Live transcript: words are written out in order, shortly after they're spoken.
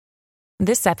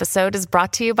This episode is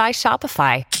brought to you by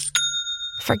Shopify.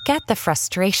 Forget the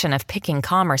frustration of picking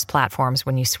commerce platforms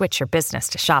when you switch your business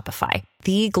to Shopify,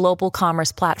 the global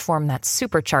commerce platform that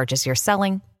supercharges your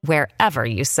selling wherever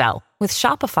you sell. With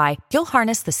Shopify, you'll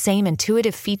harness the same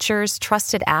intuitive features,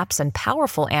 trusted apps, and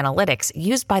powerful analytics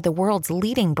used by the world's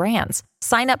leading brands.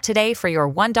 Sign up today for your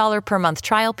 $1 per month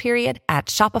trial period at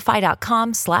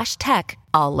shopify.com/tech,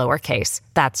 all lowercase.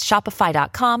 That's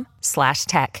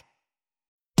shopify.com/tech.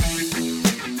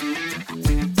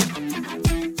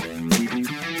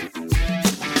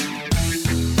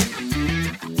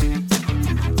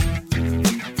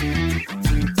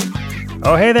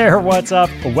 Oh, hey there. What's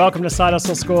up? Welcome to Side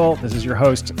Hustle School. This is your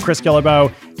host, Chris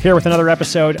Guillebeau, here with another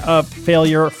episode of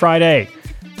Failure Friday.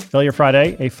 Failure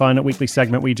Friday, a fun weekly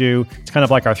segment we do. It's kind of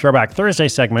like our Throwback Thursday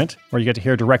segment, where you get to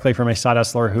hear directly from a side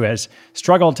hustler who has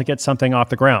struggled to get something off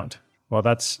the ground. Well,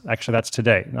 that's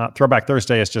today. Not Throwback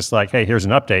Thursday is just like, hey, here's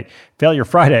an update. Failure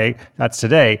Friday, that's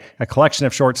today, a collection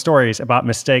of short stories about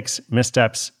mistakes,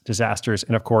 missteps, disasters,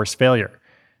 and of course, failure.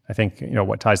 I think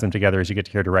what ties them together is you get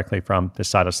to hear directly from this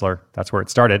side hustler. That's where it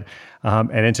started.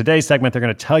 And in today's segment, they're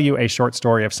going to tell you a short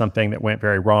story of something that went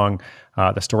very wrong.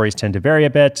 The stories tend to vary a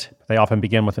bit. They often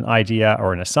begin with an idea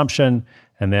or an assumption,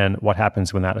 and then what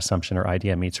happens when that assumption or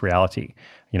idea meets reality.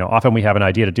 Often we have an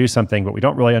idea to do something, but we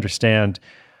don't really understand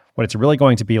what it's really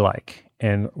going to be like,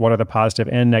 and what are the positive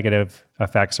and negative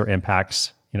effects or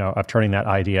impacts of turning that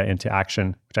idea into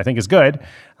action, which I think is good.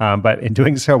 But in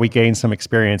doing so, we gain some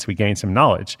experience, we gain some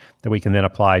knowledge that we can then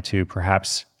apply to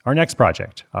perhaps our next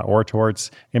project, or towards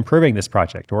improving this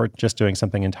project, or just doing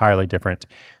something entirely different.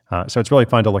 So it's really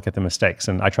fun to look at the mistakes,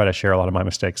 and I try to share a lot of my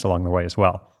mistakes along the way as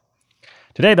well.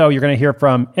 Today, though, you're going to hear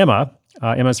from Emma.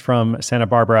 Emma's from Santa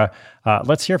Barbara.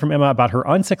 Let's hear from Emma about her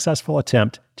unsuccessful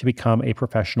attempt to become a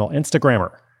professional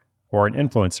Instagrammer, or an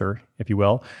influencer, if you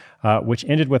will, which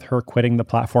ended with her quitting the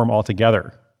platform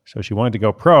altogether. So she wanted to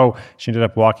go pro. She ended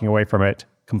up walking away from it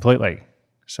completely.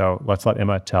 So let's let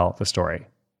Emma tell the story.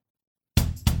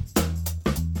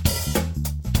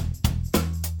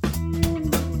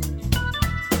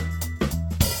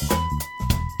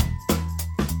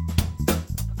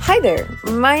 Hi there,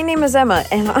 my name is Emma,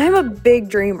 and I'm a big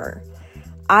dreamer.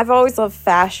 I've always loved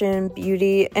fashion,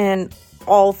 beauty, and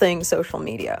all things social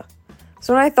media.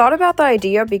 So when I thought about the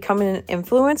idea of becoming an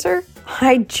influencer,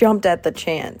 I jumped at the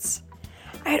chance.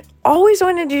 I had always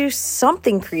wanted to do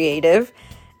something creative,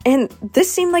 and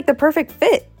this seemed like the perfect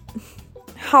fit.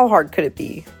 How hard could it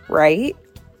be, right?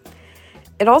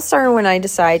 It all started when I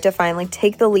decided to finally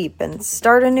take the leap and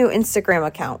start a new Instagram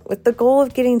account with the goal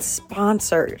of getting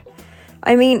sponsored.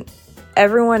 I mean,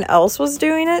 everyone else was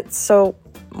doing it, so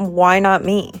why not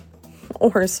me?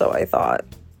 Or so I thought.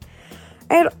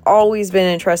 I had always been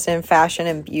interested in fashion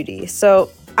and beauty, so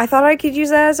I thought I could use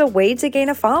that as a way to gain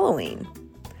a following.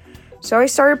 So I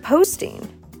started posting,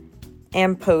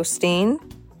 and posting,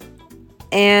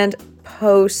 and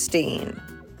posting.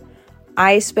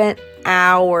 I spent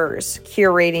hours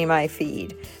curating my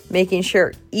feed, making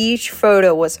sure each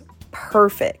photo was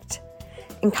perfect,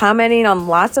 and commenting on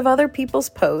lots of other people's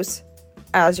posts,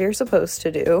 as you're supposed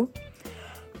to do.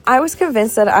 I was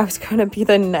convinced that I was going to be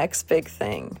the next big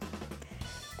thing.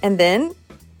 And then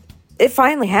it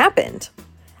finally happened.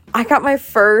 I got my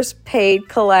first paid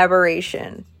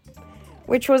collaboration,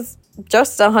 which was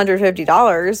just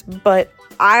 $150, but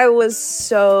I was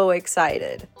so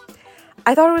excited.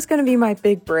 I thought it was going to be my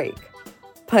big break,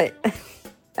 but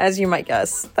as you might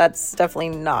guess, that's definitely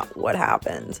not what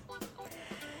happened.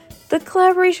 The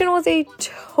collaboration was a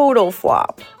total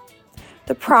flop.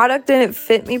 The product didn't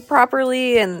fit me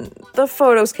properly, and the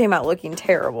photos came out looking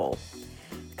terrible.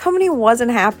 Company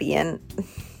wasn't happy, and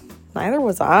neither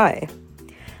was I.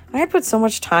 I had put so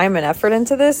much time and effort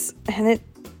into this, and it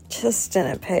just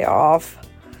didn't pay off.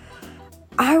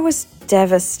 I was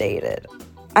devastated.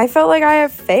 I felt like I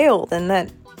had failed and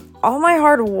that all my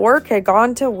hard work had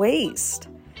gone to waste.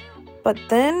 But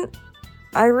then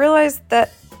I realized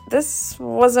that this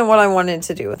wasn't what I wanted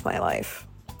to do with my life.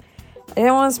 I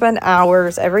didn't want to spend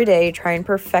hours every day trying to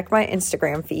perfect my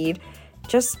Instagram feed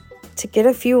just to get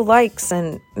a few likes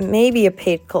and maybe a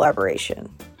paid collaboration.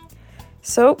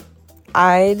 So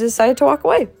I decided to walk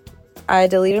away. I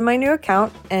deleted my new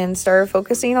account and started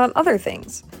focusing on other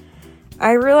things.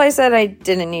 I realized that I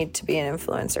didn't need to be an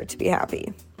influencer to be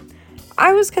happy.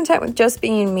 I was content with just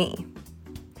being me.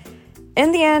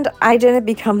 In the end, I didn't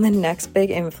become the next big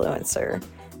influencer,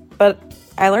 but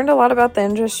I learned a lot about the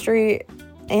industry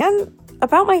and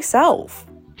about myself.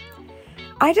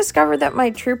 I discovered that my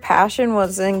true passion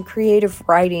was in creative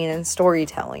writing and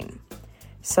storytelling.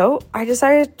 So I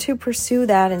decided to pursue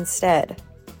that instead.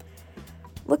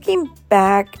 Looking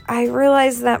back, I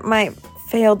realized that my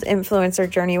failed influencer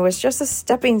journey was just a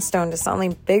stepping stone to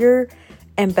something bigger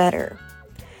and better.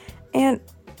 And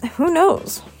who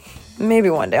knows? Maybe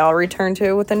one day I'll return to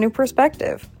it with a new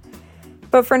perspective.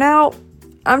 But for now,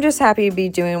 I'm just happy to be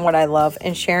doing what I love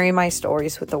and sharing my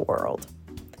stories with the world.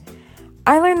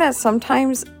 I learned that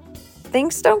sometimes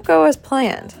things don't go as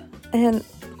planned, and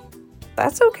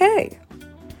that's okay.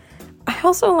 I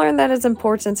also learned that it's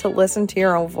important to listen to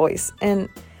your own voice and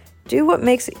do what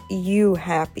makes you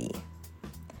happy.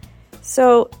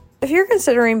 So, if you're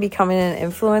considering becoming an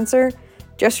influencer,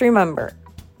 just remember,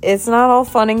 it's not all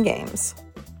fun and games.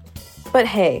 But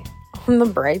hey, on the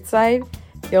bright side,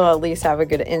 you'll at least have a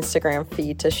good Instagram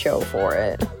feed to show for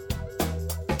it.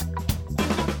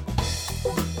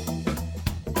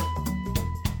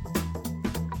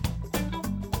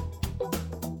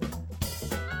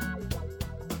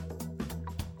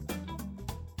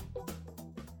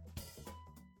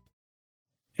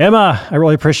 Emma, I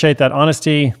really appreciate that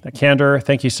honesty, that candor.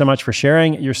 Thank you so much for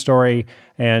sharing your story.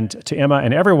 And to Emma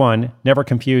and everyone, never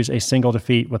confuse a single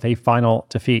defeat with a final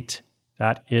defeat.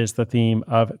 That is the theme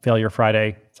of Failure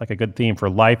Friday. It's like a good theme for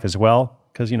life as well,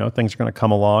 because, things are going to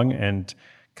come along and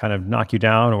kind of knock you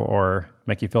down or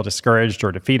make you feel discouraged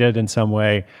or defeated in some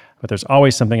way. But there's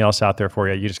always something else out there for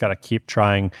you. You just got to keep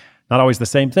trying, not always the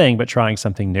same thing, but trying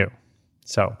something new.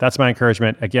 So that's my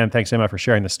encouragement. Again, thanks, Emma, for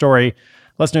sharing the story.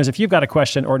 Listeners, if you've got a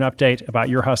question or an update about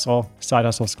your hustle,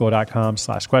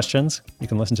 sidehustleschool.com/questions. You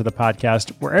can listen to the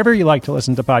podcast wherever you like to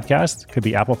listen to podcasts. Could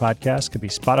be Apple Podcasts, could be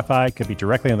Spotify, could be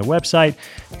directly on the website,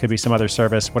 could be some other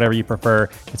service, whatever you prefer.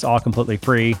 It's all completely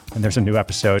free, and there's a new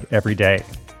episode every day.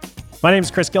 My name is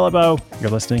Chris Guillebeau.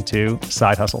 You're listening to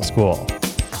Side Hustle School.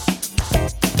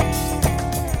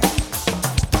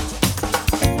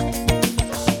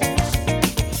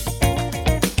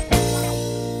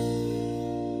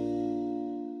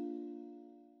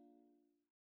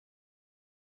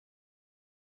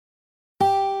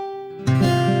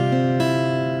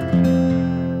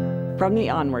 From the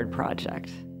Onward Project.